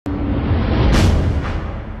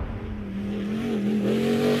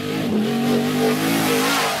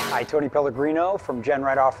Tony Pellegrino from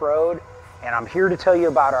GenRight Off-Road, and I'm here to tell you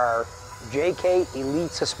about our JK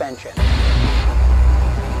Elite suspension.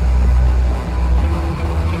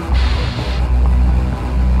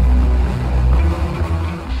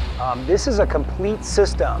 This is a complete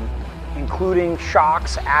system, including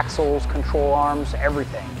shocks, axles, control arms,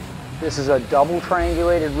 everything. This is a double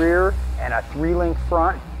triangulated rear and a 3-link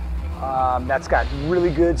front that's got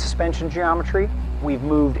really good suspension geometry. We've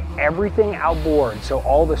moved everything outboard, so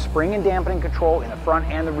all the spring and dampening control in the front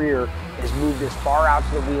and the rear is moved as far out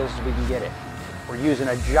to the wheels as we can get it. We're using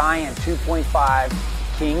a giant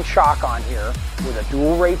 2.5 King shock on here with a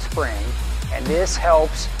dual rate spring, and this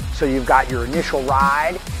helps so you've got your initial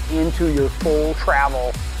ride into your full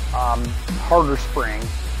travel harder spring,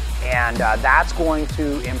 and that's going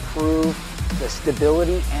to improve the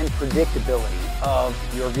stability and predictability of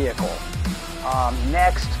your vehicle.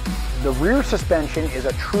 Next, the rear suspension is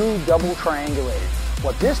a true double triangulated.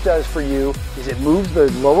 What this does for you is it moves the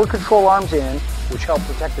lower control arms in, which help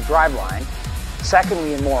protect the driveline.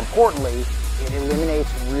 Secondly, and more importantly, it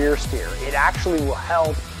eliminates rear steer. It actually will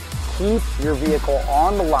help keep your vehicle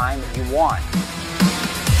on the line that you want.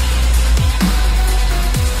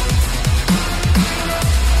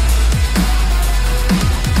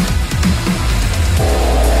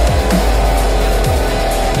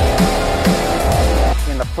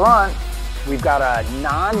 Front, we've got a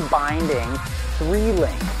non-binding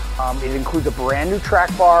 3-link. It includes a brand new track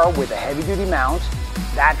bar with a heavy-duty mount.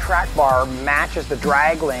 That track bar matches the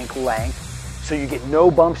drag link length, so you get no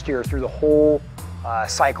bump steer through the whole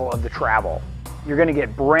cycle of the travel. You're going to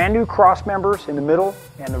get brand new cross members in the middle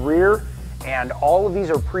and the rear, and all of these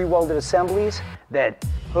are pre-welded assemblies that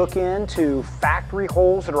hook into factory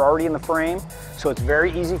holes that are already in the frame, so it's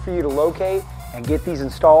very easy for you to locate and get these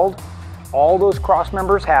installed. All those cross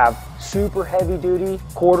members have super heavy duty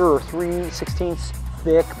 1/4 or 3/16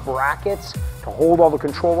 thick brackets to hold all the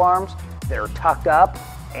control arms that are tucked up,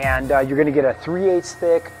 and you're going to get a 3/8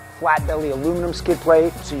 thick flat belly aluminum skid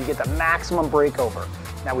plate, so you get the maximum breakover.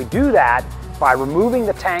 Now we do that by removing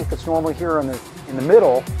the tank that's normally here in the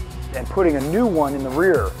middle and putting a new one in the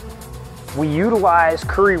rear. We utilize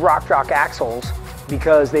Currie RockJock axles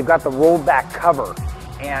because they've got the rolled back cover,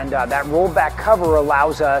 and that rolled back cover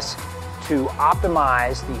allows us to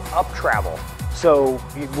optimize the up travel. So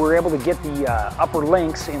we're able to get the upper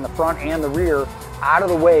links in the front and the rear out of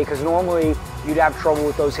the way, because normally you'd have trouble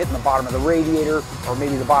with those hitting the bottom of the radiator or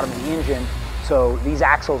maybe the bottom of the engine. So these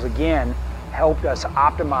axles again helped us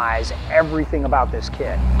optimize everything about this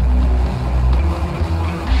kit.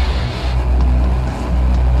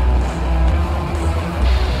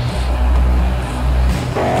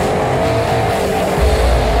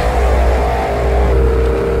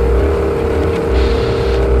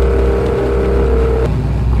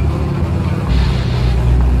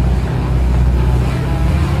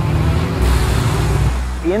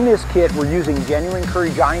 In this kit, we're using genuine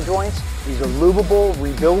Currie Johnny joints. These are lubable,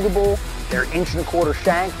 rebuildable. They're 1¼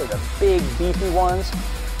 shank. They're the big, beefy ones.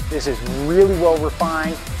 This is really well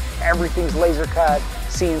refined. Everything's laser cut,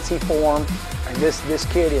 CNC form, and this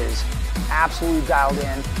kit is absolutely dialed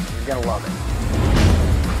in. You're gonna love it.